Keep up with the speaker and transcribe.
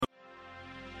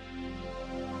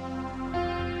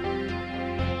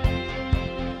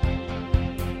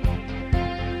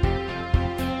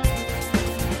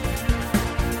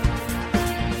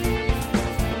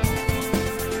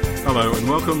Hello and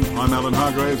welcome. I'm Alan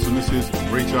Hargraves and this is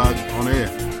Recharge on Air.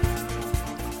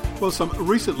 Well, some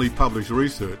recently published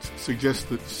research suggests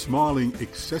that smiling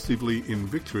excessively in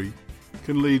victory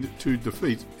can lead to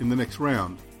defeat in the next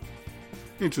round.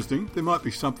 Interesting, there might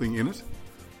be something in it.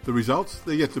 The results,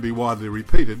 they're yet to be widely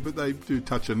repeated, but they do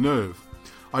touch a nerve.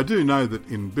 I do know that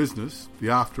in business,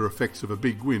 the after effects of a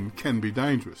big win can be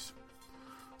dangerous.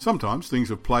 Sometimes things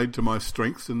have played to my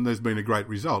strengths and there's been a great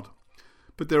result.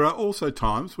 But there are also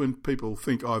times when people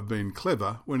think I've been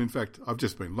clever when in fact I've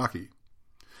just been lucky.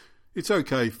 It's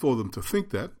okay for them to think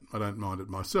that, I don't mind it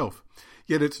myself,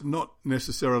 yet it's not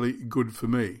necessarily good for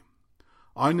me.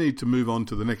 I need to move on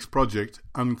to the next project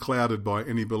unclouded by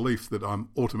any belief that I'm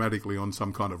automatically on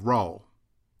some kind of roll.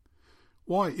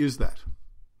 Why is that?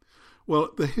 Well,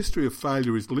 the history of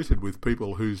failure is littered with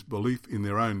people whose belief in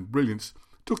their own brilliance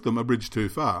took them a bridge too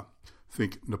far.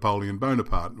 Think Napoleon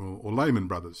Bonaparte or Lehman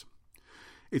Brothers.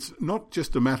 It's not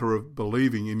just a matter of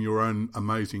believing in your own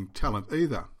amazing talent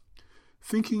either.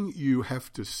 Thinking you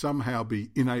have to somehow be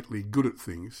innately good at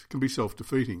things can be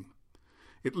self-defeating.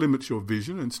 It limits your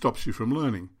vision and stops you from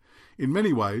learning. In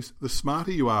many ways, the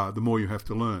smarter you are, the more you have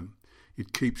to learn.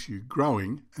 It keeps you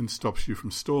growing and stops you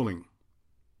from stalling.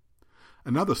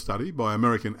 Another study by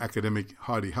American academic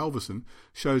Heidi Halvorson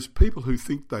shows people who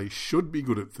think they should be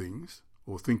good at things,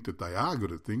 or think that they are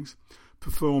good at things,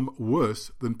 perform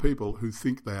worse than people who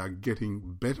think they are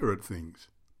getting better at things.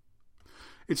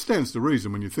 It stands to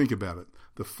reason when you think about it.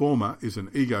 The former is an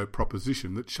ego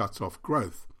proposition that shuts off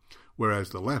growth,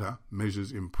 whereas the latter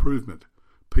measures improvement.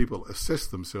 People assess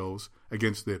themselves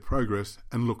against their progress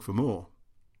and look for more.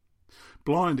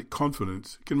 Blind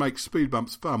confidence can make speed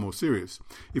bumps far more serious.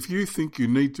 If you think you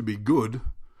need to be good,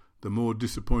 the more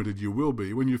disappointed you will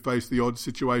be when you face the odd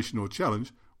situation or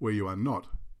challenge where you are not.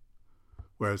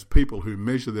 Whereas people who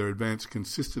measure their advance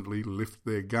consistently lift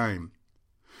their game.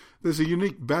 There's a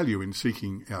unique value in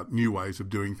seeking out new ways of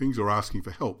doing things or asking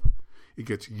for help. It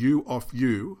gets you off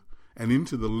you and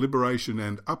into the liberation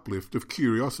and uplift of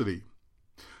curiosity.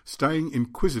 Staying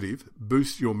inquisitive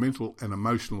boosts your mental and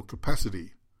emotional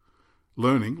capacity.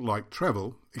 Learning, like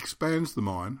travel, expands the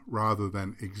mind rather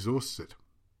than exhausts it.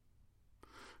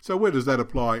 So where does that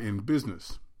apply in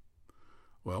business?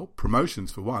 Well,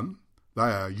 promotions for one. They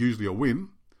are usually a win.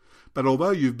 But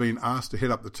although you've been asked to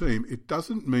head up the team, it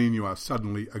doesn't mean you are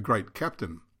suddenly a great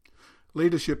captain.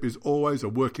 Leadership is always a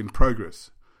work in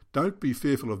progress. Don't be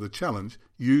fearful of the challenge.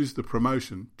 Use the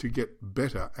promotion to get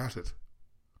better at it.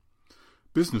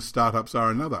 Business startups are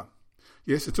another.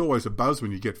 Yes, it's always a buzz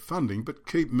when you get funding, but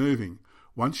keep moving.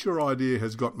 Once your idea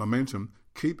has got momentum,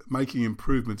 keep making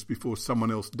improvements before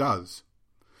someone else does.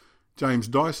 James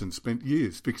Dyson spent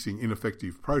years fixing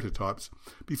ineffective prototypes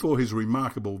before his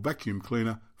remarkable vacuum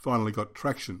cleaner finally got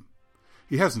traction.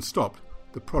 He hasn't stopped.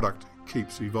 The product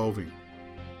keeps evolving.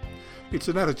 It's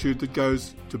an attitude that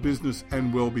goes to business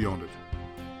and well beyond it.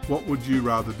 What would you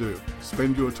rather do?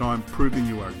 Spend your time proving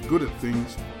you are good at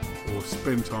things or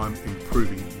spend time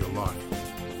improving your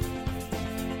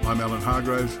life? I'm Alan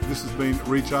Hargraves. This has been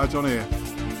Recharge on Air.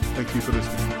 Thank you for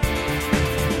listening.